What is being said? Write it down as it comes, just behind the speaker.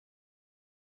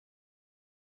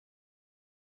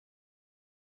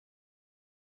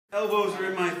Elbows are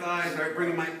in my thighs. All right,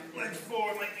 bringing my legs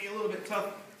forward might be a little bit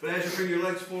tough, but as you bring your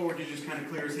legs forward, you just kind of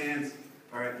clear his hands.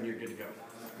 All right, and you're good to go.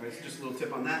 All right, so just a little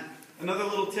tip on that. Another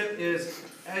little tip is,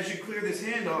 as you clear this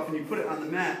hand off and you put it on the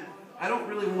mat, I don't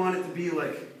really want it to be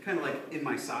like, kind of like in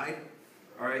my side.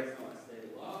 All right.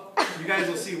 You guys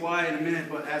will see why in a minute,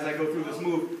 but as I go through this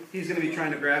move, he's going to be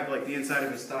trying to grab like the inside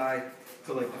of his thigh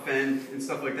to like defend and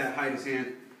stuff like that, hide his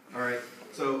hand. All right.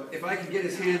 So if I can get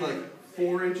his hand like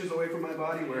 4 inches away from my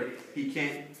body where he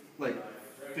can't like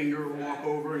finger walk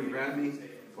over and grab me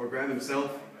or grab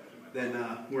himself, then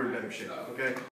we're in better shape. Okay.